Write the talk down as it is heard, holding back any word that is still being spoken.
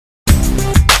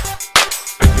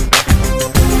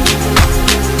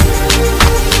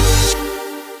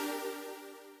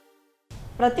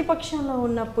ప్రతిపక్షంలో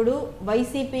ఉన్నప్పుడు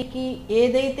వైసీపీకి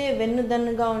ఏదైతే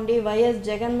వెన్నుదన్నుగా ఉండి YS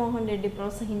Jaganmohan Reddy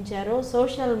ప్రోత్సహించారో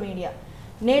social media,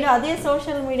 నేడు అదే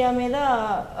సోషల్ మీడియా మీద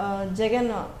జగన్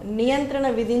నియంత్రణ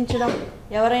విధించడం,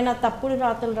 ఎవరైనా తప్పుడు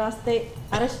రాతలు రాస్తే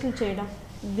అరెస్టులు చేయడం,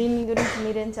 దీని గురించి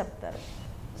మీరేం చెప్తారు?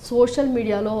 సోషల్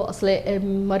మీడియాలో అసలే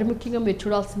మరి ముఖ్యంగా మీరు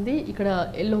చూడాల్సింది ఇక్కడ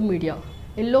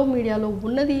ఎల్లో మీడియాలో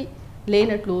ఉన్నది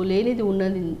లేనట్లు, లేనిది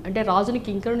ఉన్నది. అంటే రాజుని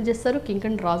కింకరుని చేస్తారు,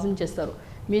 కింకరుని రాజుని చేస్తారు.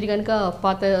 మీరు కనుక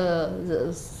పాత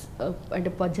అంటే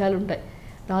పద్యాలు ఉంటాయి,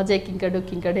 రాజే కింకడు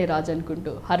కింకడే రాజు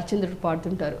అనుకుంటూ హరిశ్చంద్రుడు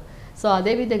పాడుతుంటారు. సో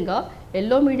అదేవిధంగా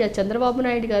ఎల్లో మీడియా చంద్రబాబు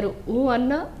నాయుడు గారు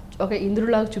అన్న ఒక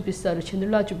ఇంద్రులాగా చూపిస్తారు,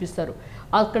 చంద్రులాగా చూపిస్తారు.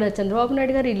 అక్కడ చంద్రబాబు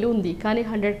నాయుడు గారు ఇల్లు ఉంది, కానీ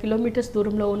 100 కిలోమీటర్స్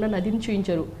దూరంలో ఉన్న నదిని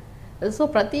చూపించరు. సో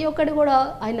ప్రతి ఒక్కటి కూడా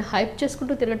ఆయన హైప్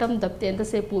చేసుకుంటూ తిరగటం తప్పితే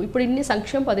ఎంతసేపు. ఇప్పుడు ఇన్ని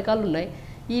సంక్షేమ పథకాలు ఉన్నాయి,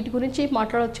 వీటి గురించి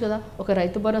మాట్లాడవచ్చు కదా. ఒక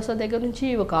రైతు భరోసా దగ్గర నుంచి,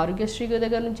 ఒక ఆరోగ్యశ్రీ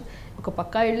దగ్గర నుంచి, ఒక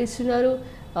పక్కా ఇళ్ళు ఇస్తున్నారు,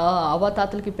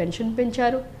 అవ్వాతాతలకి పెన్షన్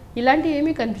పెంచారు. ఇలాంటివి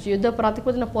ఏమీ కనిపించదు. యుద్ధ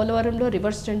ప్రాతిపదికన పోలవరంలో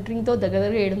రివర్స్ టెండరింగ్తో దగ్గర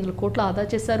 700 కోట్లు ఆదా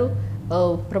చేశారు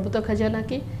ప్రభుత్వ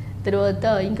ఖజానాకి. తర్వాత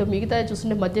ఇంకా మిగతా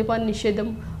చూస్తుంటే మద్యపాన నిషేధం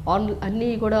అన్నీ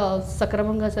కూడా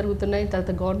సక్రమంగా జరుగుతున్నాయి.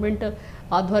 తర్వాత గవర్నమెంట్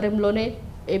ఆధ్వర్యంలోనే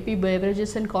ఏపీ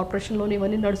బెవరేజెస్ అండ్ కార్పొరేషన్లోనే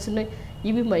ఇవన్నీ నడుస్తున్నాయి.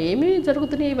 ఇవి ఏమీ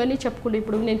జరుగుతున్నాయి ఇవన్నీ చెప్పుకుంటే,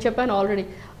 ఇప్పుడు నేను చెప్పాను ఆల్రెడీ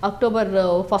అక్టోబర్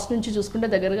 1 నుంచి చూసుకుంటే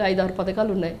దగ్గరగా 5-6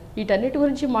 పథకాలు ఉన్నాయి. వీటన్నిటి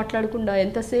గురించి మాట్లాడకుండా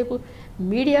ఎంతసేపు.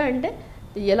 మీడియా అంటే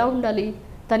ఎలా ఉండాలి,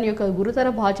 తన యొక్క గురుతర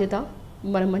బాధ్యత,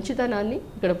 మన మంచితనాన్ని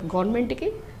ఇక్కడ గవర్నమెంట్కి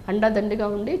అండాదండిగా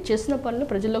ఉండి చేసిన పనులు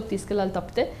ప్రజల్లోకి తీసుకెళ్ళాలి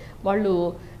తప్పితే, వాళ్ళు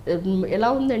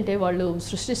ఎలా ఉందంటే వాళ్ళు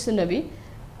సృష్టిస్తున్నవి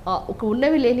ఒక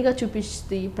ఉన్నవి లేనిగా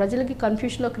చూపిస్తే ప్రజలకి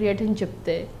కన్ఫ్యూషన్లో క్రియేట్ అని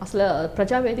చెప్తే, అసలు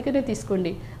ప్రజావేదికనే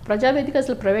తీసుకోండి. ప్రజావేదిక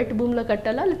అసలు ప్రైవేట్ భూమిలో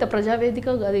కట్టాలా, లేకపోతే ప్రజావేదిక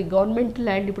అది గవర్నమెంట్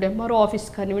ల్యాండ్, ఇప్పుడు ఎంఆర్ఓ ఆఫీస్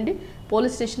కానివ్వండి,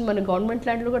 పోలీస్ స్టేషన్ మన గవర్నమెంట్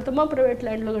ల్యాండ్లో కడతామా, ప్రైవేట్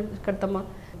ల్యాండ్లో కడతామా?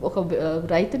 ఒక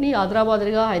రైతుని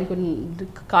ఆదరాబాదరిగా ఆయనకు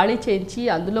ఖాళీ చేయించి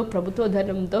అందులో ప్రభుత్వ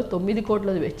ధనంతో 9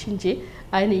 కోట్లు వెచ్చించి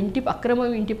ఆయన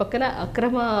ఇంటి పక్కన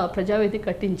అక్రమ ప్రజావేదిక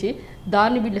కట్టించి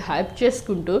దాన్ని వీళ్ళు హైప్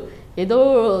చేసుకుంటూ ఏదో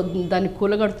దాన్ని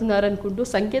కూలగడుతున్నారనుకుంటూ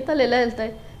సంకేతాలు ఎలా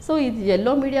వెళ్తాయి? సో ఇది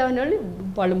ఎల్లో మీడియా అనేది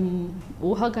వాళ్ళు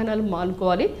ఊహాగానాలు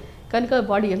మానుకోవాలి. కనుక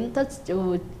వాడు ఎంత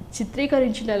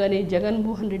చిత్రీకరించినా కానీ,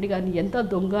 జగన్మోహన్ రెడ్డి గారిని ఎంత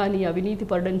దొంగ అని అవినీతి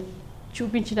పడని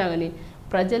చూపించినా కానీ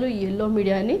ప్రజలు ఈ ఎల్లో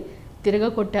మీడియాని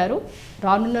తిరగకొట్టారు.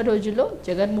 రానున్న రోజుల్లో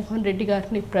జగన్మోహన్ రెడ్డి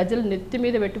గారిని ప్రజలు నెత్తి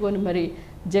మీద పెట్టుకొని మరి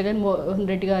జగన్మోహన్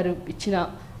రెడ్డి గారు ఇచ్చిన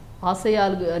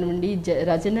ఆశయాలు కానివ్వండి,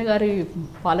 రజన్న గారి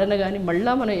పాలన కానీ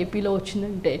మళ్ళీ మన ఏపీలో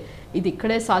వచ్చిందంటే ఇది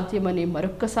ఇక్కడే సాధ్యమని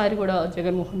మరొక్కసారి కూడా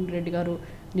జగన్మోహన్ రెడ్డి గారు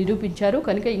నిరూపించారు.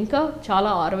 కనుక ఇంకా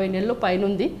చాలా 60 నెలల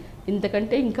పైనుంది.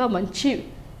 ఇంతకంటే ఇంకా మంచి,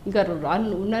 ఇంకా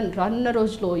రానున్న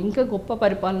రోజులో ఇంకా గొప్ప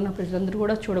పరిపాలన ప్రజలందరూ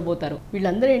కూడా చూడబోతారు.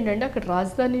 వీళ్ళందరూ ఏంటంటే అక్కడ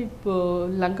రాజధాని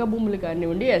లంక భూములు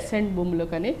కానివ్వండి, ఎస్ఎండ్ భూములు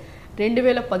కానీ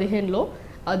 2015లో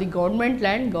అది గవర్నమెంట్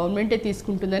ల్యాండ్, గవర్నమెంటే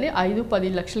తీసుకుంటుందని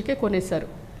 5-10 లక్షలకే కొనేశారు.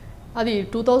 అది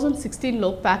 2016లో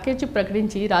ప్యాకేజీ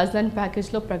ప్రకటించి, రాజధాని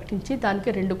ప్యాకేజ్లో ప్రకటించి దానికి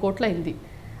 2 కోట్లు అయింది.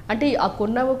 అంటే ఆ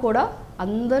కొన్నవి కూడా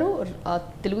అందరూ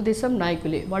తెలుగుదేశం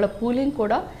నాయకులే. వాళ్ళ పూలింగ్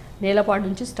కూడా నేలపాడు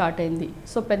నుంచి స్టార్ట్ అయింది.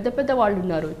 సో పెద్ద వాళ్ళు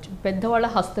ఉన్నారు, పెద్దవాళ్ళ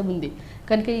హస్తం ఉంది.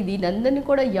 కనుక దీనందరినీ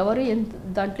కూడా ఎవరు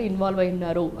దాంట్లో ఇన్వాల్వ్ అయి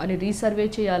ఉన్నారు అని రీసర్వే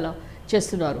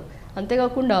చేస్తున్నారు.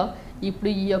 అంతేకాకుండా ఇప్పుడు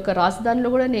ఈ యొక్క రాజధానిలో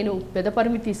కూడా నేను పెద్ద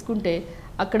పరిమితి తీసుకుంటే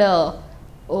అక్కడ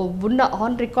ఉన్న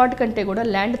ఆన్ రికార్డ్ కంటే కూడా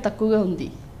ల్యాండ్ తక్కువగా ఉంది.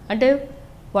 అంటే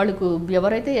వాళ్ళకు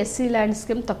ఎవరైతే ఎస్సీ ల్యాండ్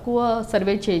స్కీమ్ తక్కువ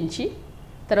సర్వే చేయించి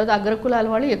తర్వాత అగ్రకులాల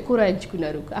వాళ్ళు ఎక్కువ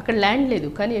రాయించుకున్నారు. అక్కడ ల్యాండ్ లేదు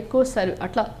కానీ ఎక్కువ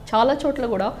అట్లా చాలా చోట్ల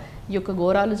కూడా ఈ యొక్క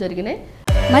ఘోరాలు జరిగినాయి.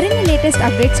 మరిన్ని లేటెస్ట్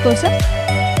అప్డేట్స్ కోసం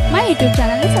మా యూట్యూబ్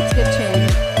ఛానల్ని సబ్స్క్రైబ్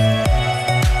చేయండి.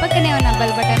 పక్కనే ఉన్న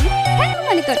బెల్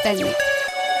బటన్ని కొట్టండి.